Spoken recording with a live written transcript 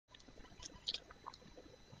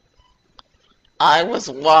I was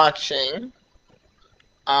watching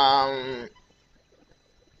um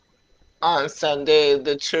on Sunday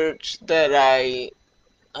the church that I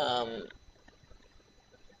um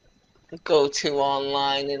go to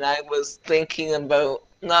online, and I was thinking about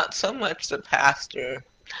not so much the pastor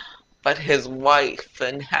but his wife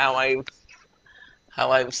and how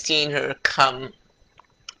I've seen her come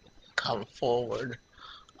forward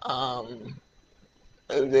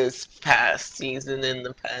this past season in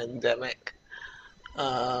the pandemic.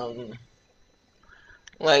 Um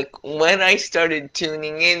like when I started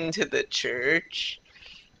tuning into the church,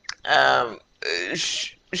 um,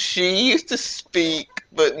 she used to speak,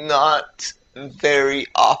 but not very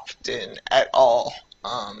often at all.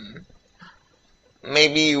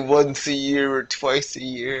 Maybe once a year or twice a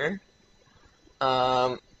year.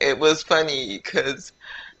 It was funny because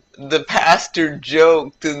the pastor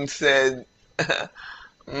joked and said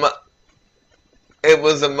it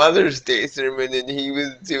was a Mother's Day sermon, and he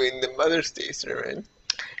was doing the Mother's Day sermon,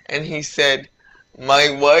 and he said,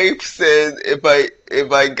 "My wife said if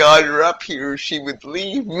I got her up here, she would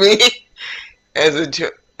leave me," as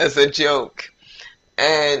a joke.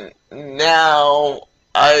 And now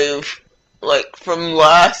I've, like, from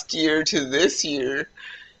last year to this year,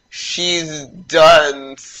 she's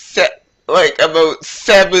done like about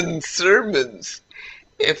 7 sermons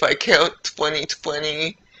if I count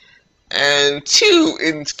 2020 and 2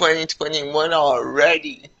 in 2021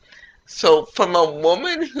 already. So from a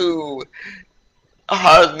woman who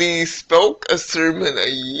hardly spoke a sermon a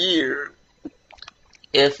year,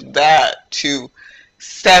 if that, to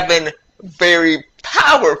 7 very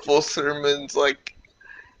powerful sermons like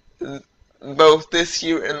both this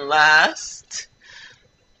year and last,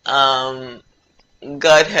 um,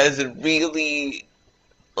 God has really,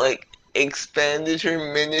 like, expanded her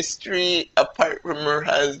ministry apart from her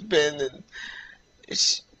husband, and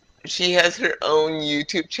she has her own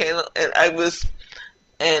YouTube channel.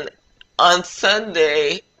 And on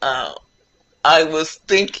Sunday, I was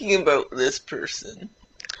thinking about this person,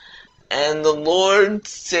 and the Lord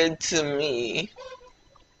said to me,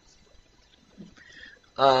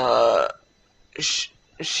 uh,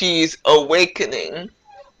 she's awakening,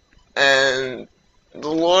 and the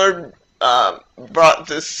Lord brought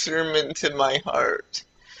this sermon to my heart,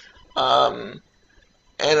 and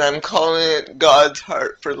I'm calling it God's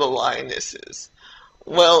Heart for the Lionesses.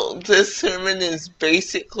 Well, this sermon is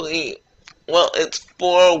basically, well, it's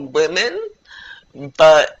for women,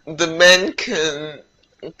 but the men can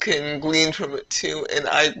glean from it too, and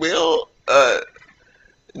I will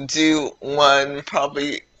do one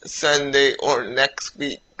probably Sunday or next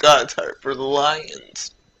week, God's Heart for the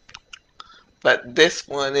Lions. But this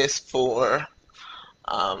one is for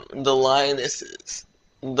the lionesses,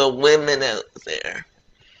 the women out there.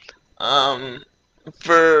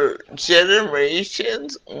 For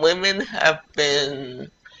generations, women have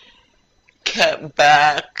been kept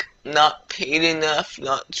back, not paid enough,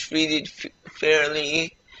 not treated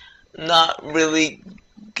fairly, not really,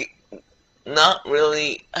 not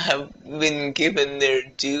really have been given their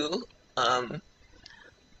due.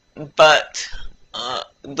 But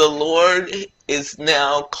the Lord is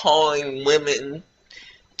now calling women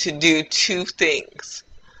to do 2 things.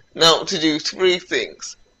 No, to do 3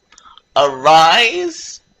 things.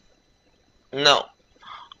 Arise. No.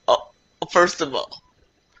 First of all,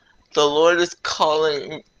 the Lord is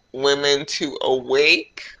calling women to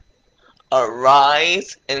awake,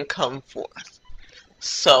 arise, and come forth.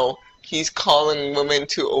 So he's calling women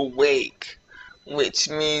to awake, which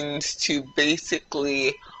means to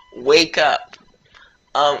basically wake up.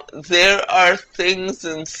 There are things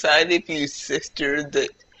inside of you, sister, that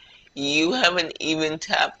you haven't even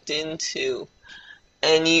tapped into,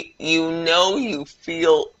 and you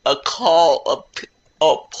feel a call,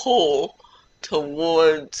 a pull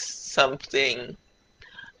towards something,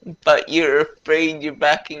 but you're afraid, you're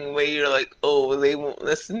backing away, you're like, oh, they won't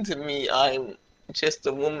listen to me, I'm just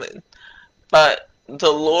a woman. But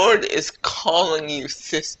the Lord is calling you,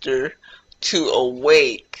 sister, to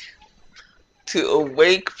awake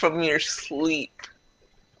from your sleep,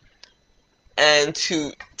 and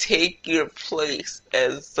to take your place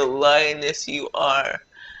as the lioness you are,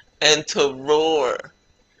 and to roar.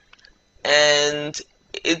 And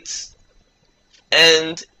it's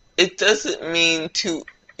and it doesn't mean to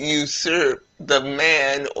usurp the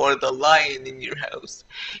man or the lion in your house.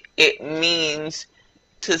 It means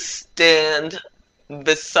to stand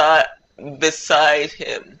beside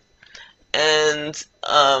him, and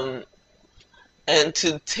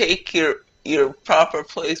to take your proper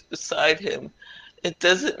place beside him. It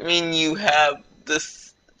doesn't mean you have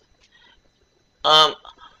this. A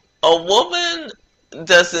woman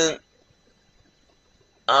doesn't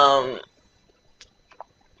um,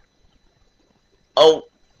 a,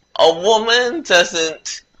 a woman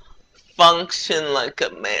doesn't function like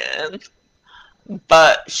a man,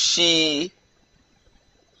 but she,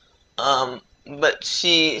 um, but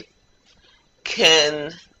she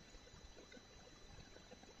can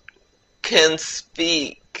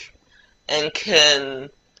speak and can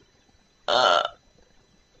uh,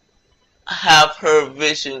 have her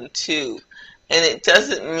vision too. And it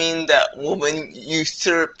doesn't mean that women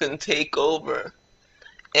usurp and take over.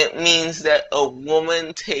 It means that a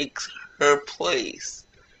woman takes her place.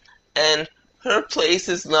 And her place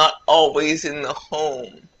is not always in the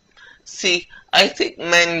home. See, I think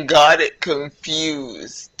men got it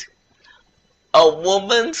confused. A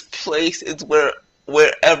woman's place is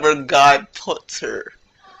wherever God puts her.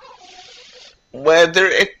 Whether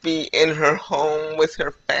it be in her home with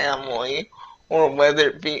her family, or whether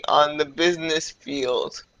it be on the business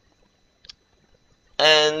field.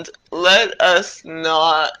 And let us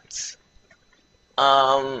not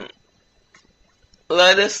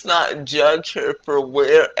judge her for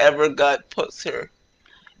wherever God puts her.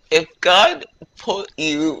 If God put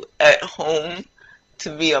you at home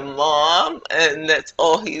to be a mom, and that's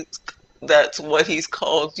what He's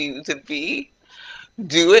called you to be,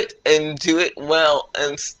 do it and do it well,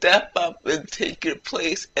 and step up and take your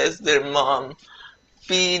place as their mom.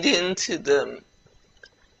 Feed into them.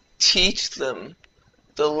 Teach them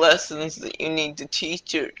the lessons that you need to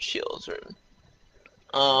teach your children.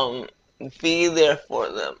 Be there for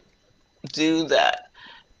them. Do that.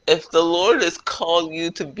 If the Lord has called you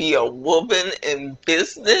to be a woman in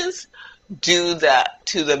business, do that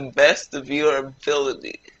to the best of your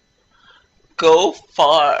ability. Go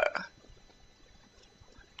far.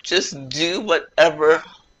 Just do whatever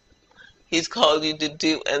He's called you to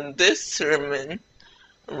do. And this sermon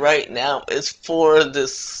right now is for the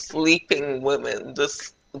sleeping women,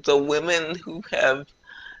 the women who have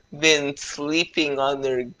been sleeping on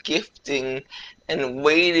their gifting and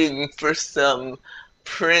waiting for some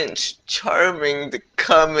Prince Charming to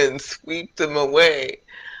come and sweep them away.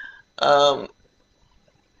 But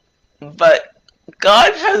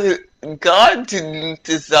God didn't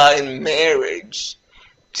design marriage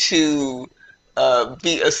to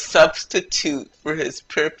be a substitute for His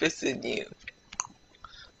purpose in you.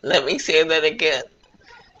 Let me say that again.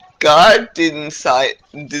 God didn't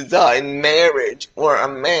design marriage or a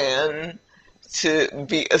man to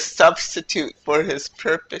be a substitute for His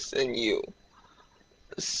purpose in you.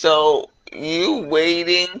 So you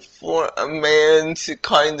waiting for a man to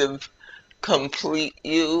kind of complete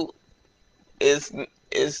you is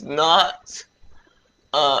not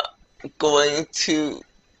going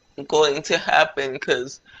to happen,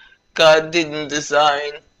 because God didn't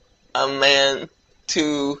design a man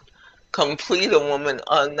to complete a woman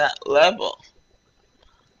on that level.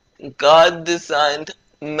 God designed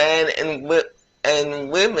men and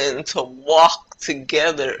women to walk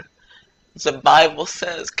together. The Bible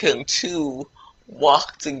says, can two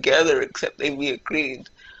walk together except they be agreed?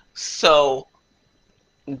 So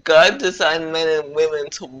God designed men and women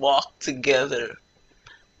to walk together.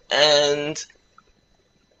 And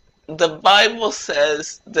the Bible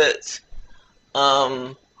says that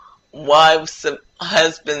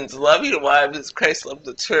husbands, love your wives as Christ loved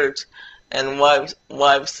the church, and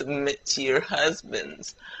wives submit to your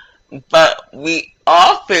husbands. But we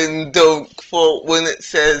often don't quote when it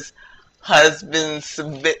says husbands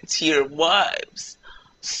submit to your wives.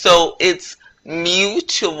 So it's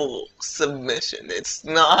mutual submission. It's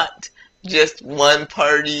not just one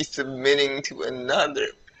party submitting to another.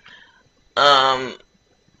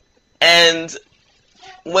 And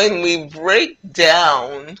when we break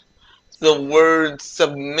down the word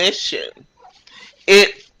submission,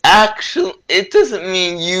 it doesn't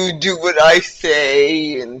mean you do what I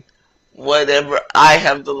say and whatever, I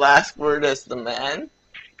have the last word as the man.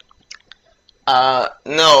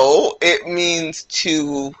 No, it means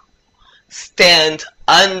to stand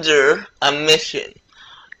under a mission.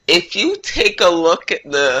 If you take a look at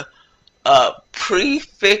the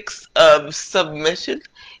prefix of submission,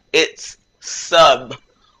 it's sub,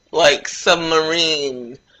 like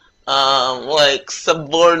submarine, like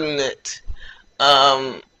subordinate,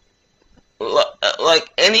 like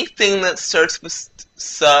anything that starts with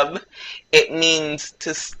sub, it means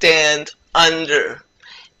to stand under.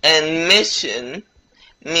 And mission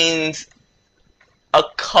means a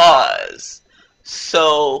cause,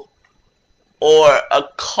 so, or a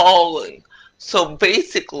calling. So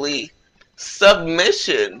basically,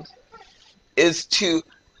 submission is to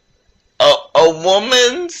a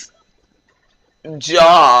woman's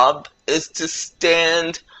job is to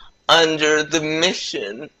stand under the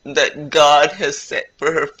mission that God has set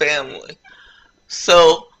for her family.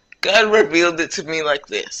 So God revealed it to me like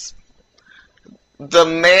this. The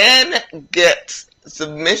man gets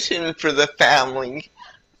submission for the family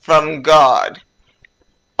from God.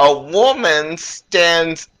 A woman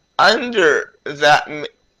stands under that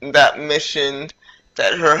mission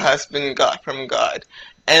that her husband got from God.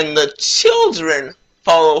 And the children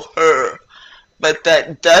follow her. But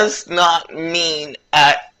that does not mean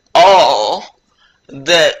at all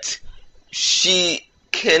that she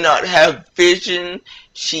cannot have vision,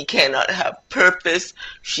 she cannot have purpose,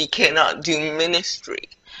 she cannot do ministry.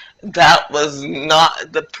 That was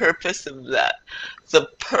not the purpose of that. The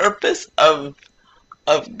purpose of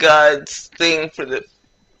God's thing for the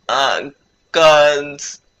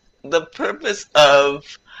purpose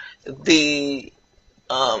of the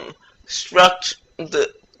structure,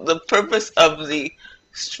 the purpose of the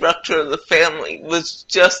structure of the family was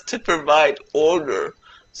just to provide order,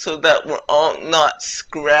 so that we're all not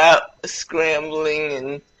scrambling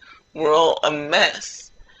and we're all a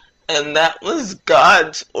mess. And that was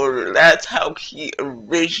God's order. That's how He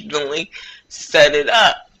originally set it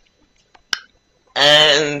up.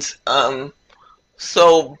 And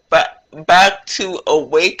so back to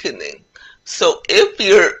awakening. So if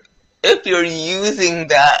you're using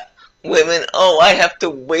that, women, oh, I have to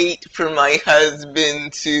wait for my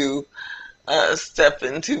husband to step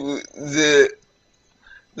into the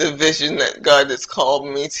vision that God has called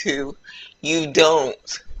me to. You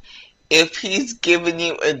don't. If He's given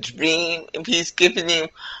you a dream, if He's given you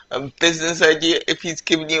a business idea, if He's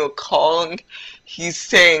given you a calling, He's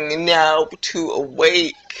saying now to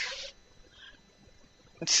awake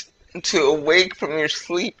from your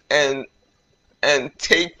sleep and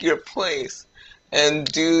take your place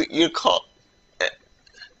and do your call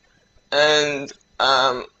and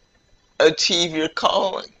achieve your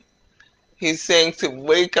calling. He's saying to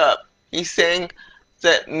wake up. He's saying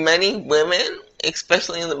that many women,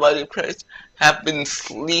 especially in the body of Christ, have been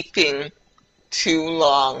sleeping too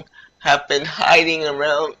long, have been hiding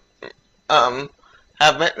around,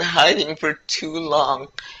 have been hiding for too long.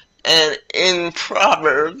 And in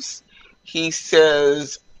Proverbs, he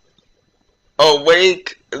says,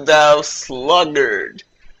 "Awake, thou sluggard."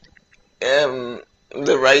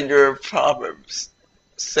 The writer of Proverbs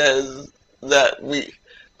says that we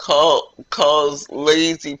calls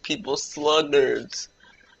lazy people sluggards.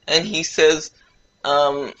 And he says,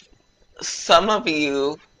 some of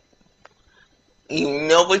you, you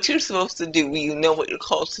know what you're supposed to do, you know what you're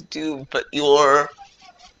called to do, but you're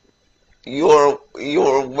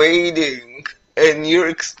waiting, and your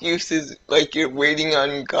excuse is like you're waiting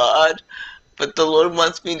on God. But the Lord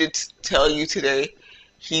wants me to tell you today,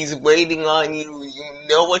 He's waiting on you. You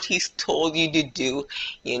know what He's told you to do.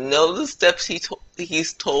 You know the steps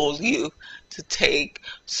He's told you to take.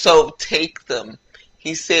 So take them.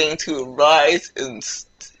 He's saying to arise and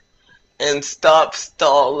stop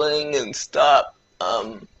stalling and stop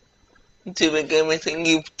doing everything.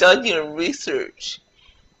 You've done your research.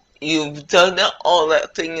 You've done all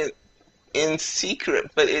that thing in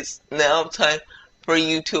secret. But it's now time for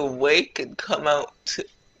you to awake and come out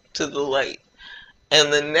to the light.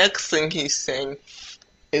 And the next thing He's saying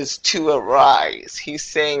is to arise. He's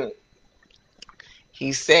saying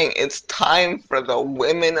it's time for the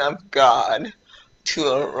women of God to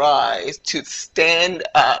arise, to stand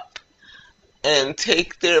up and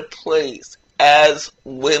take their place as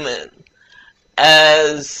women,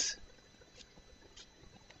 as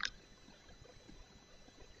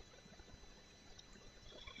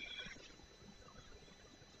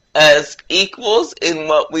equals in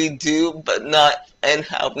what we do, but not in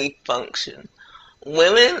how we function.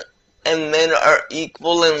 Women and men are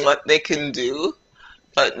equal in what they can do,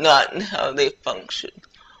 but not in how they function.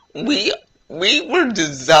 We were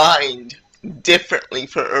designed differently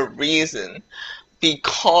for a reason,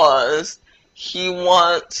 because He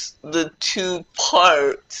wants the two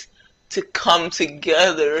parts to come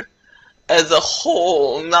together as a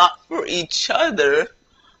whole, not for each other,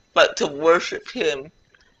 but to worship Him.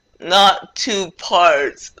 Not two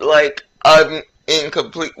parts like I'm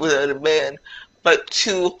incomplete without a man, but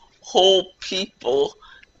two whole people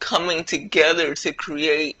coming together to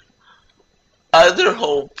create other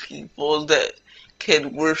whole people that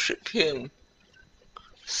can worship Him.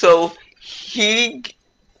 So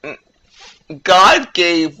God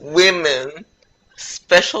gave women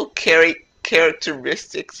special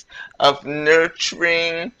characteristics of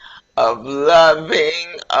nurturing, of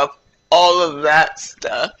loving, of all of that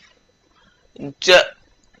stuff.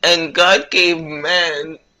 And God gave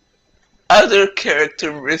men other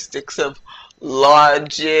characteristics of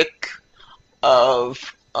logic,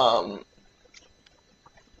 of um,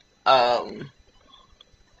 um,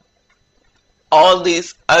 all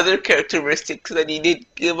these other characteristics that he did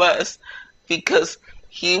give us, because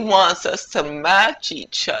he wants us to match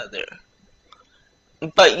each other.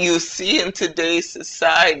 But you see, in today's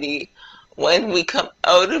society, when we come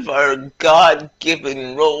out of our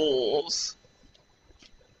God-given roles,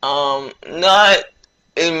 not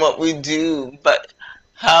in what we do, but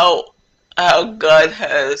how God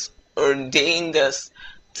has ordained us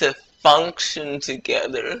to function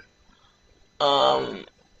together, um,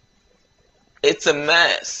 it's a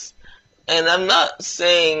mess. And I'm not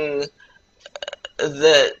saying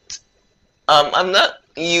that, I'm not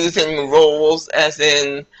using roles as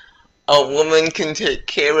in a woman can take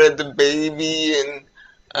care of the baby and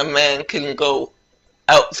a man can go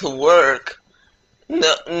out to work.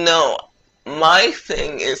 No, no. My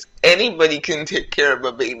thing is anybody can take care of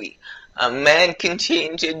a baby. A man can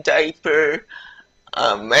change a diaper.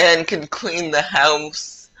 A man can clean the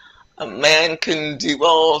house. A man can do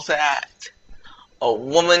all that. A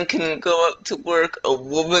woman can go out to work. A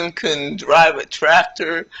woman can drive a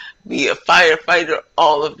tractor, be a firefighter,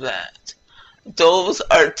 all of that. Those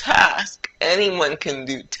are tasks. Anyone can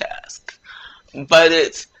do tasks. But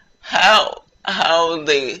it's how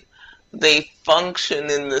they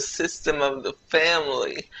function in the system of the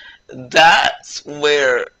family. That's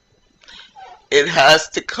where it has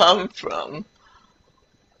to come from.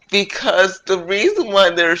 Because the reason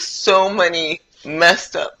why there's so many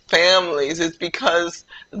messed up families is because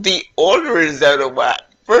the order is out of whack.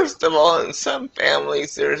 First of all, in some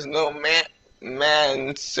families there's no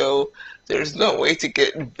man, so there's no way to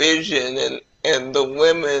get vision, and the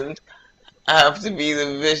women have to be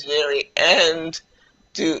the visionary and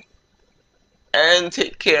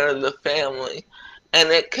take care of the family. And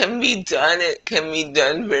it can be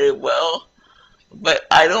done very well, but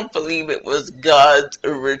I don't believe it was God's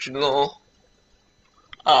original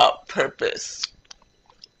purpose.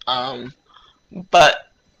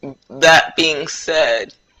 But that being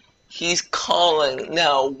said, he's calling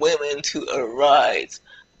now women to arise,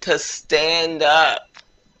 to stand up,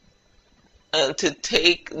 and to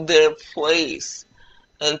take their place,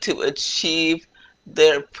 and to achieve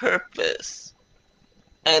their purpose.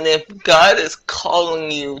 And if God is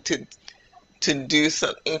calling you to do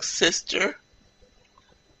something, sister,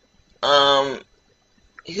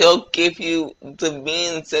 he'll give you the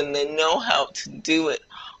means and the know-how to do it.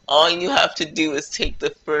 All you have to do is take the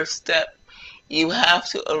first step. You have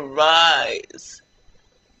to arise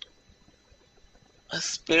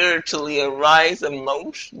spiritually, arise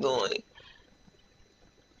emotionally,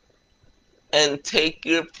 and take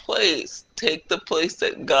your place. Take the place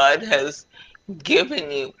that God has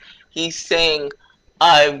given you. He's saying,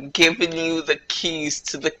 I've given you the keys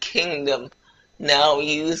to the kingdom. Now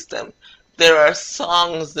use them. There are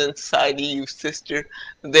songs inside of you, sister.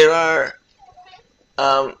 There are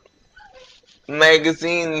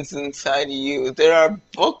magazines inside of you. There are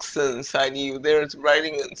books inside of you. There's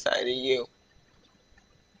writing inside of you.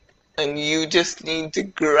 And you just need to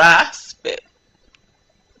grasp it.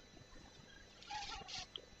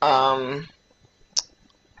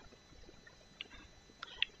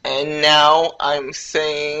 And now I'm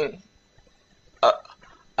saying,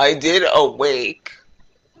 I did awake,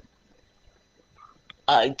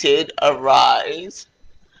 I did arise,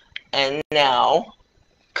 and now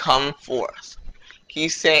come forth.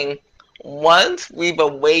 He's saying, once we've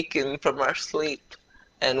awakened from our sleep,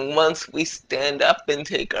 and once we stand up and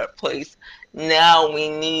take our place, now we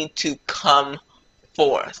need to come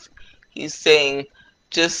forth. He's saying,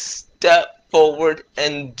 just step forward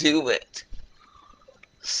and do it.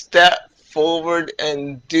 Step forward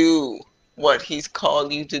and do what he's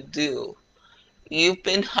called you to do. You've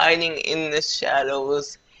been hiding in the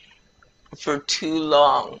shadows for too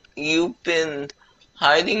long. You've been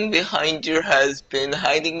hiding behind your husband,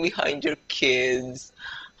 hiding behind your kids,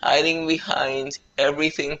 hiding behind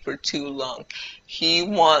everything for too long. He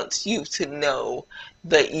wants you to know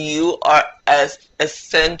that you are as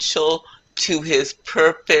essential to his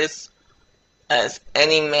purpose as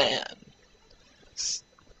any man.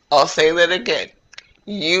 I'll say that again.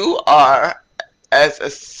 You are as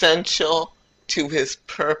essential to his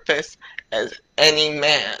purpose as any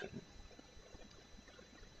man.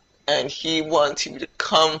 And he wants you to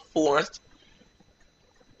come forth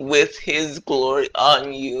with his glory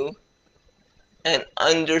on you and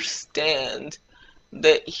understand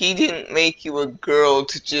that he didn't make you a girl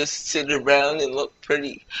to just sit around and look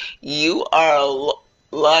pretty. You are a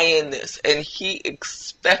lioness, and he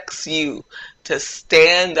expects you to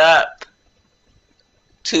stand up,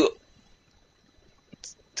 to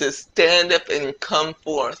stand up and come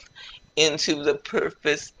forth into the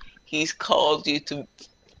purpose He's called you to.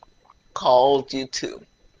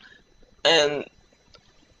 And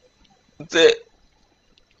the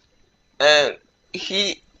and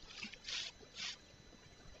he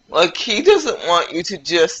he doesn't want you to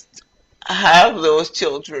just have those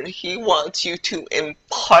children. He wants you to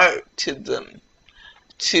impart to them,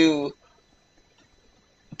 to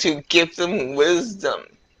give them wisdom,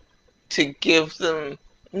 to give them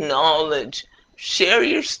knowledge. Share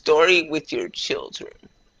your story with your children.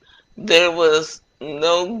 There was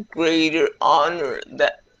no greater honor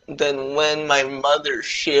than when my mother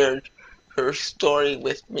shared her story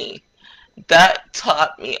with me. That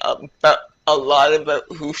taught me a lot about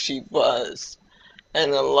who she was,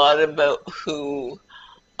 and a lot about who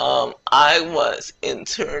I was in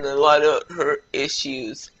turn, a lot of her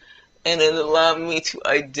issues, and it allowed me to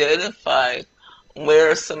identify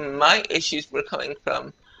where some of my issues were coming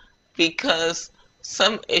from, because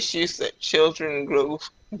some issues that children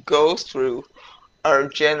go through are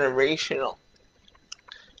generational,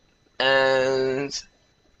 and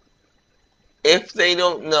if they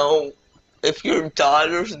don't know, if your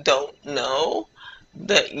daughters don't know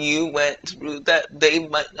that you went through that, they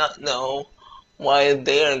might not know why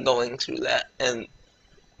they are going through that, and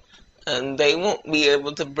they won't be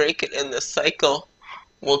able to break it, and the cycle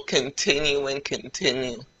will continue and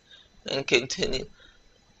continue and continue.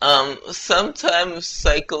 Sometimes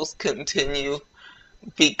cycles continue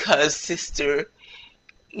because, sister,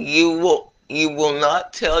 you will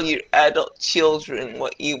not tell your adult children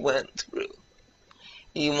what you went through.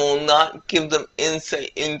 You will not give them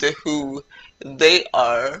insight into who they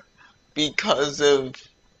are because of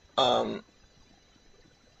um,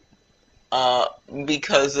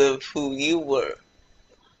 because of who you were.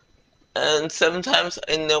 And sometimes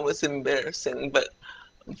I know it's embarrassing, but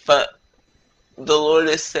the Lord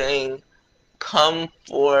is saying, come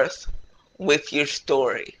forth with your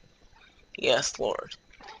story. Yes, Lord.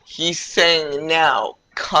 He's saying now,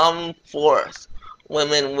 come forth,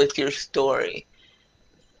 women, with your story.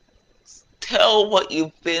 Tell what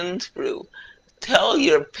you've been through. Tell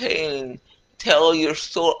your pain. Tell your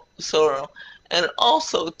sorrow. And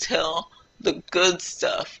also tell the good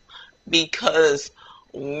stuff. Because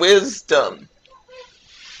wisdom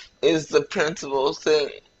is the principal thing.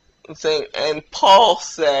 And Paul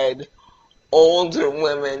said older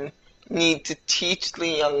women need to teach the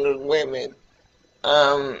younger women.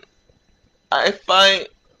 I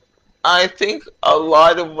think a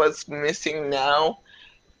lot of what's missing now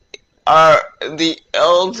are the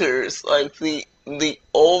elders, like the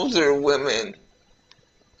older women,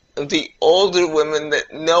 that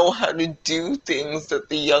know how to do things that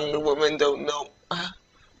the younger women don't know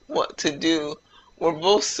what to do. We're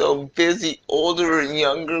both so busy, older and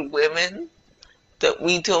younger women, that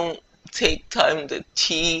we don't take time to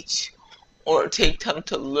teach or take time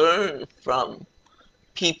to learn from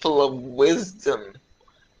people of wisdom,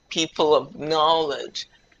 people of knowledge.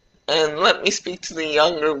 And let me speak to the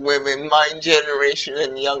younger women, my generation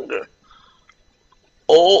and younger.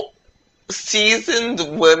 Old,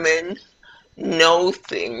 seasoned women know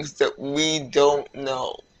things that we don't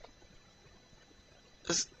know.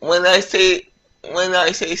 When I say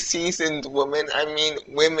seasoned women, I mean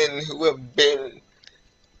women who have been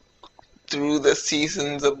through the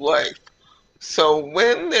seasons of life. So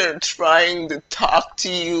when they're trying to talk to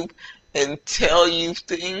you and tell you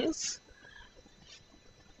things,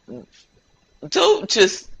 don't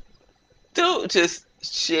just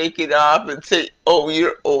shake it off and say, oh,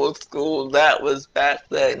 you're old school, that was back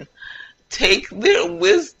then. Take their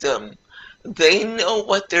wisdom. They know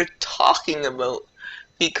what they're talking about,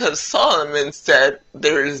 because Solomon said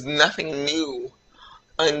there is nothing new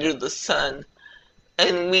under the sun.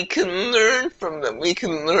 And we can learn from them. We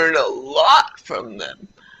can learn a lot from them.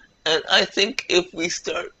 And I think if we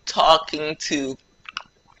start talking to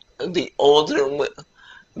the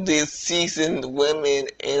seasoned women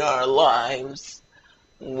in our lives,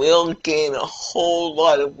 we'll gain a whole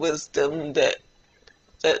lot of wisdom that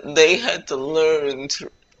they had to learn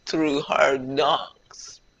through hard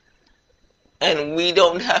knocks. And we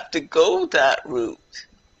don't have to go that route.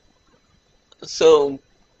 So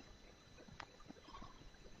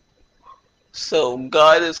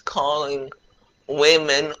God is calling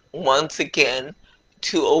women once again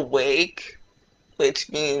to awake,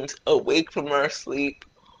 which means awake from our sleep,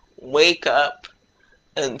 wake up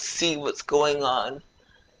and see what's going on.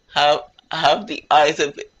 Have the eyes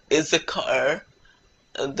of Issachar,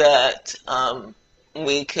 that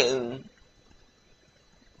we can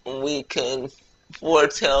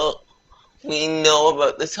foretell. We know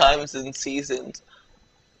about the times and seasons,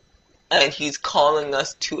 and He's calling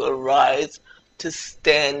us to arise, to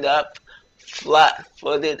stand up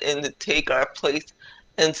flat-footed and to take our place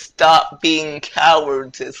and stop being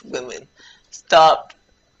cowards as women. Stop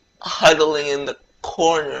huddling in the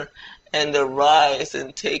corner and to rise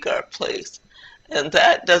and take our place. And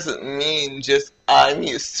that doesn't mean just I'm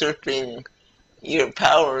usurping your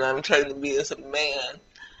power and I'm trying to be as a man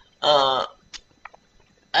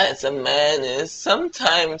is.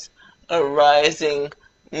 Sometimes arising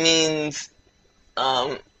means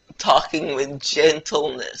talking with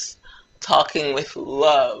gentleness, talking with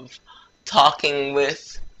love, talking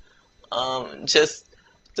with just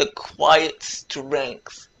the quiet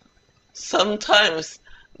strength. Sometimes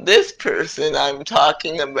this person I talked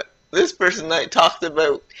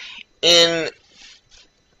about in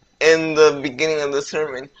the beginning of the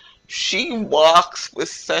sermon, she walks with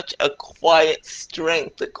such a quiet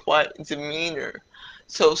strength, a quiet demeanor.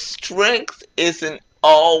 So strength isn't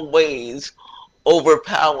always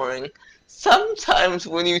overpowering. Sometimes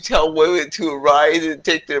when you tell women to arise and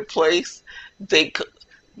take their place, they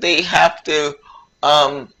have to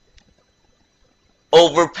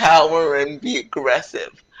overpower and be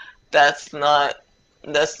aggressive. That's not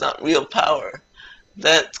real power.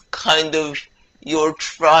 That's kind of you're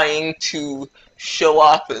trying to show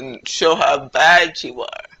off and show how bad you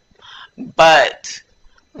are. But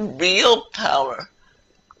real power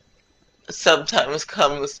sometimes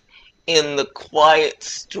comes in the quiet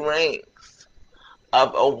strength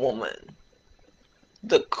of a woman.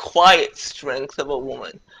 The quiet strength of a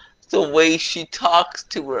woman. The way she talks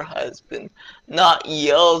to her husband, not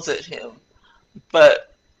yells at him,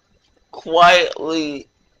 but quietly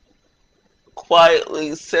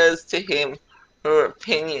says to him her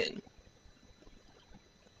opinion.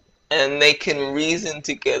 And they can reason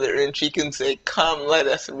together, and she can say, "Come, let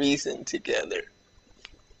us reason together."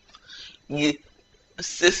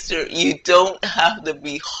 Sister, you don't have to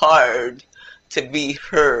be hard to be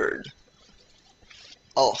heard.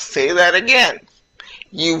 I'll say that again.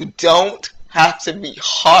 You don't have to be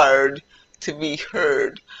hard to be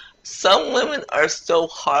heard. Some women are so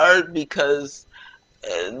hard because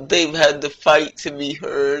they've had to fight to be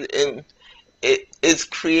heard, and it's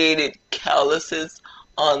created calluses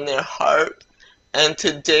on their heart. And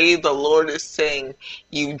today the Lord is saying,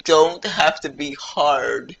 you don't have to be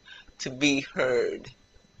hard to be heard.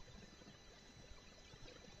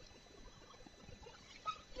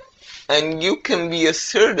 And you can be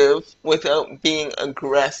assertive without being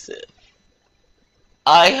aggressive.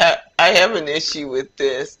 I have an issue with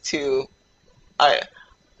this too. I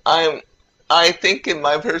think in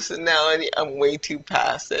my personality I'm way too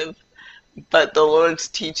passive, but the Lord's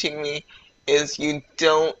teaching me is you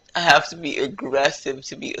don't have to be aggressive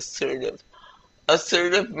to be assertive.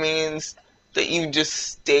 Assertive means that you just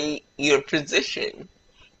state your position.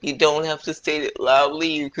 You don't have to state it loudly,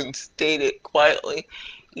 you can state it quietly.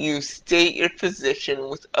 You state your position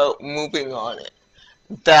without moving on it.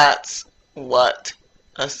 That's what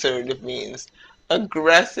assertive means.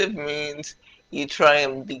 Aggressive means you try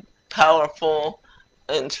and be powerful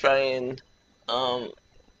and try and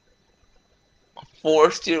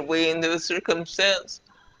force your way into a circumstance.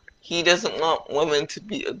 He doesn't want women to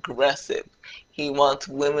be aggressive. He wants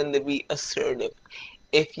women to be assertive.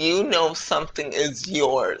 If you know something is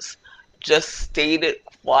yours, just state it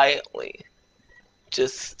quietly.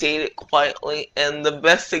 Just state it quietly, and the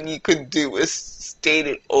best thing you could do is state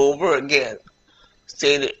it over again.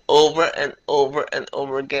 State it over and over and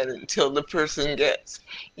over again until the person gets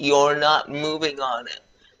you're not moving on it.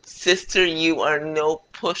 Sister, you are no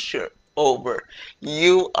pusher over.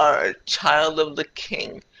 You are a child of the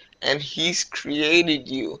King, and He's created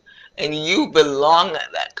you, and you belong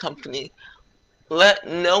at that company. Let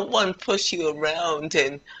no one push you around,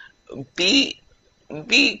 and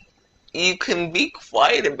you can be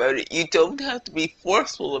quiet about it. You don't have to be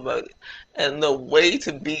forceful about it. And the way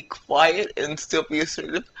to be quiet and still be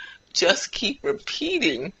assertive, just keep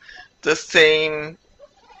repeating the same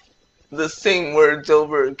words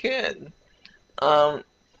over again.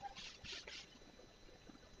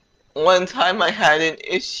 One time I had an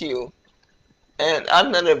issue, and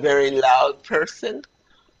I'm not a very loud person,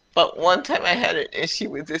 but one time I had an issue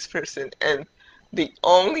with this person, and the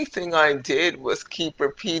only thing I did was keep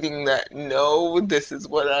repeating that, no, this is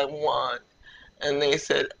what I want. And they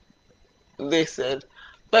said,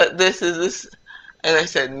 but this is this. And I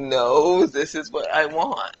said, no, this is what I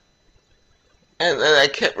want. And then I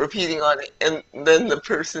kept repeating on it. And then the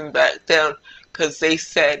person backed down because they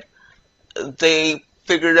said they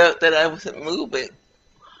figured out that I wasn't moving.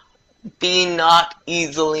 Be not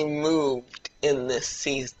easily moved in this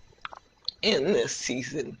season.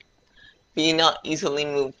 Be not easily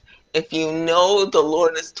moved. If you know the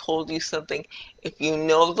Lord has told you something, if you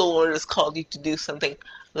know the Lord has called you to do something,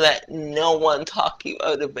 let no one talk you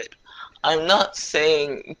out of it. I'm not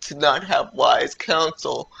saying to not have wise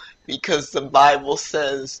counsel, because the Bible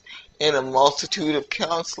says in a multitude of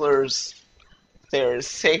counselors there is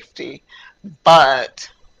safety, but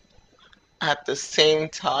at the same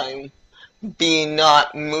time, be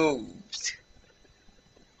not moved,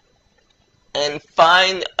 and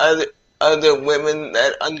find other women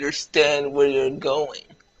that understand where you're going.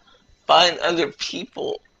 Find other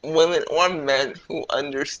people, women or men, who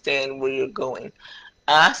understand where you're going.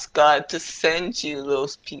 Ask God to send you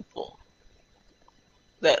those people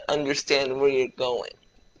that understand where you're going.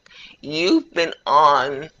 You've been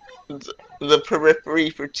on the periphery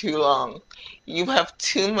for too long. You have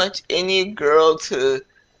too much in you, girl, to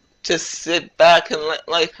just sit back and let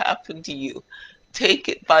life happen to you. Take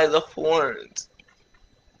it by the horns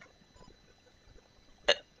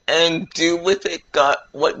and do with it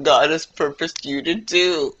what God has purposed you to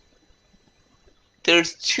do.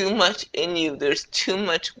 There's too much in you. There's too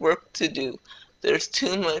much work to do. There's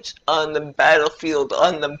too much on the battlefield,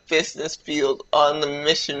 on the business field, on the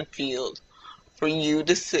mission field for you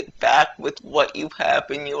to sit back with what you have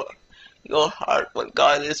in your heart, what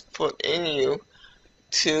God has put in you,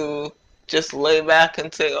 to just lay back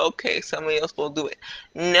and say, okay, somebody else will do it.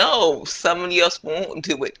 No, somebody else won't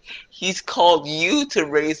do it. He's called you to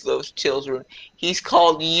raise those children. He's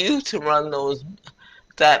called you to run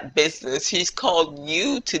that business. He's called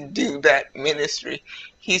you to do that ministry.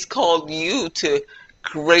 He's called you to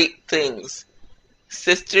great things.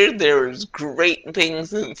 Sister, there's great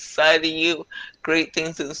things inside of you, great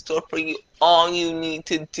things in store for you. All you need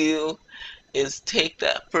to do is take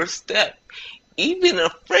that first step. Even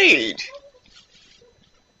afraid.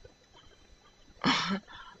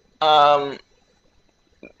 um,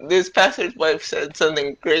 this pastor's wife said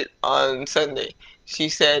something great on Sunday. She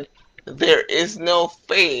said, there is no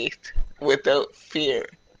faith without fear.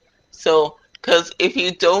 So, because if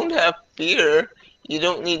you don't have fear, you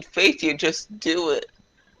don't need faith, you just do it.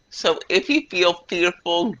 So if you feel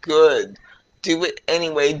fearful, good. Do it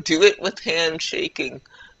anyway. Do it with handshaking.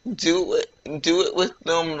 Do it with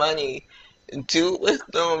no money. Do it with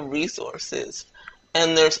no resources.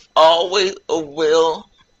 And there's always a will.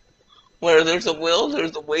 Where there's a will,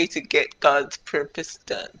 there's a way to get God's purpose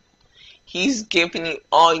done. He's given you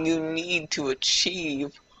all you need to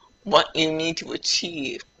achieve what you need to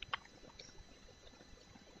achieve.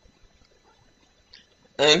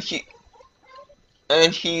 And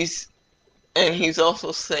he's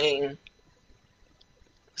also saying,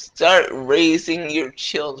 start raising your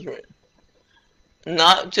children.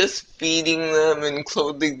 Not just feeding them and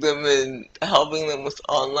clothing them and helping them with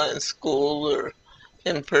online school or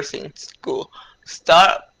in-person school.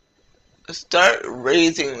 Start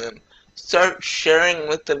raising them. Start sharing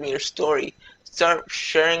with them your story. Start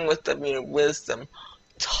sharing with them your wisdom.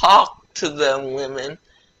 Talk to them, women.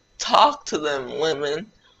 Talk to them,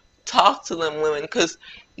 women. Talk to them, women, because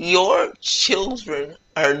your children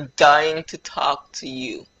are dying to talk to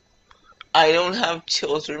you. I don't have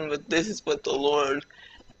children, but this is what the Lord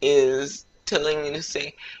is telling me to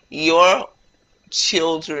say. Your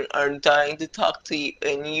children are dying to talk to you,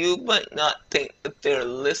 and you might not think that they're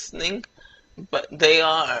listening, but they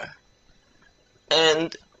are.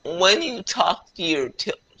 And when you talk to your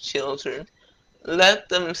children, let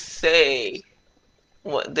them say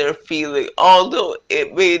what they're feeling, although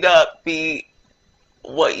it may not be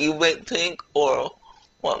what you might think or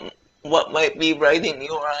what might be right in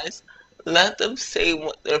your eyes. Let them say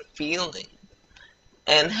what they're feeling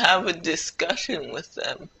and have a discussion with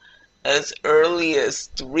them as early as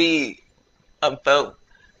 3 about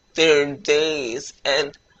their days.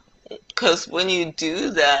 And because when you do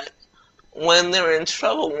that, when they're in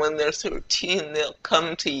trouble, when they're 13, they'll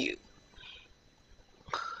come to you.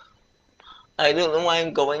 I don't know why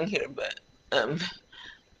I'm going here, but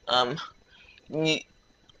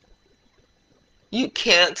you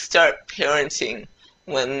can't start parenting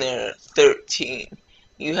when they're 13.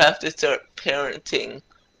 You have to start parenting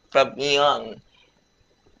from young.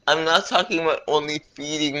 I'm not talking about only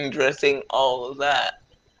feeding, dressing, all of that.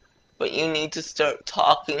 But you need to start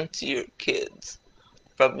talking to your kids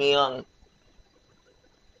from young.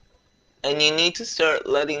 And you need to start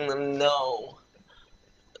letting them know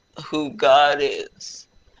who God is.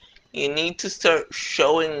 You need to start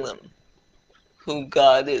showing them who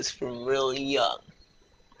God is from really young.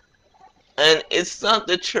 And it's not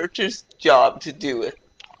the church's job to do it.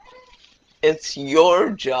 It's your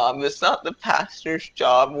job. It's not the pastor's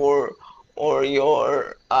job or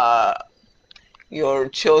your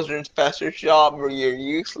children's pastor's job or your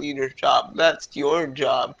youth leader's job. That's your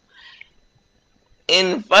job.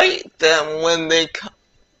 invite them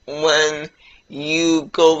when you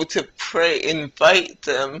go to pray. Invite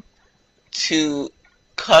them to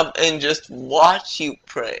come and just watch you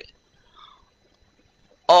pray.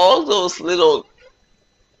 All those little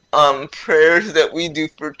prayers that we do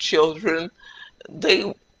for children,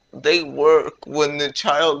 they work when the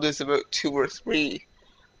child is about 2 or 3.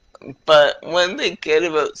 But when they get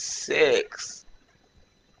about 6,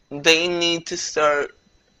 they need to start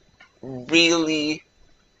really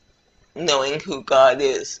knowing who God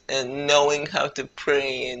is and knowing how to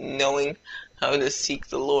pray and knowing how to seek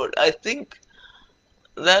the Lord. I think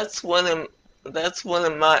that's one of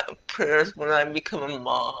my prayers when I become a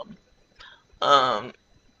mom.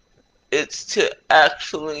 It's to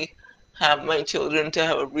actually have my children to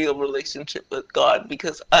have a real relationship with God,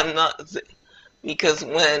 because because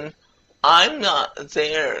when I'm not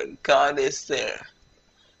there, God is there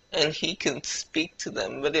and He can speak to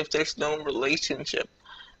them. But if there's no relationship,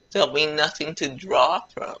 there'll be nothing to draw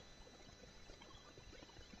from.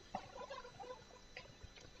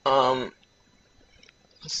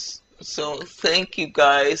 So thank you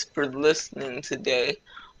guys for listening today.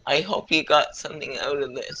 I hope you got something out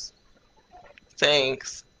of this.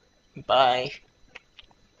 Thanks. Bye.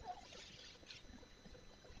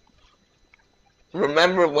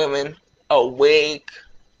 Remember, women, awake,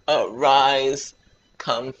 arise,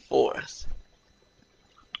 come forth.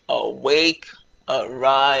 Awake,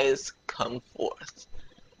 arise, come forth.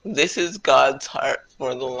 This is God's heart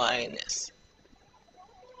for the lioness.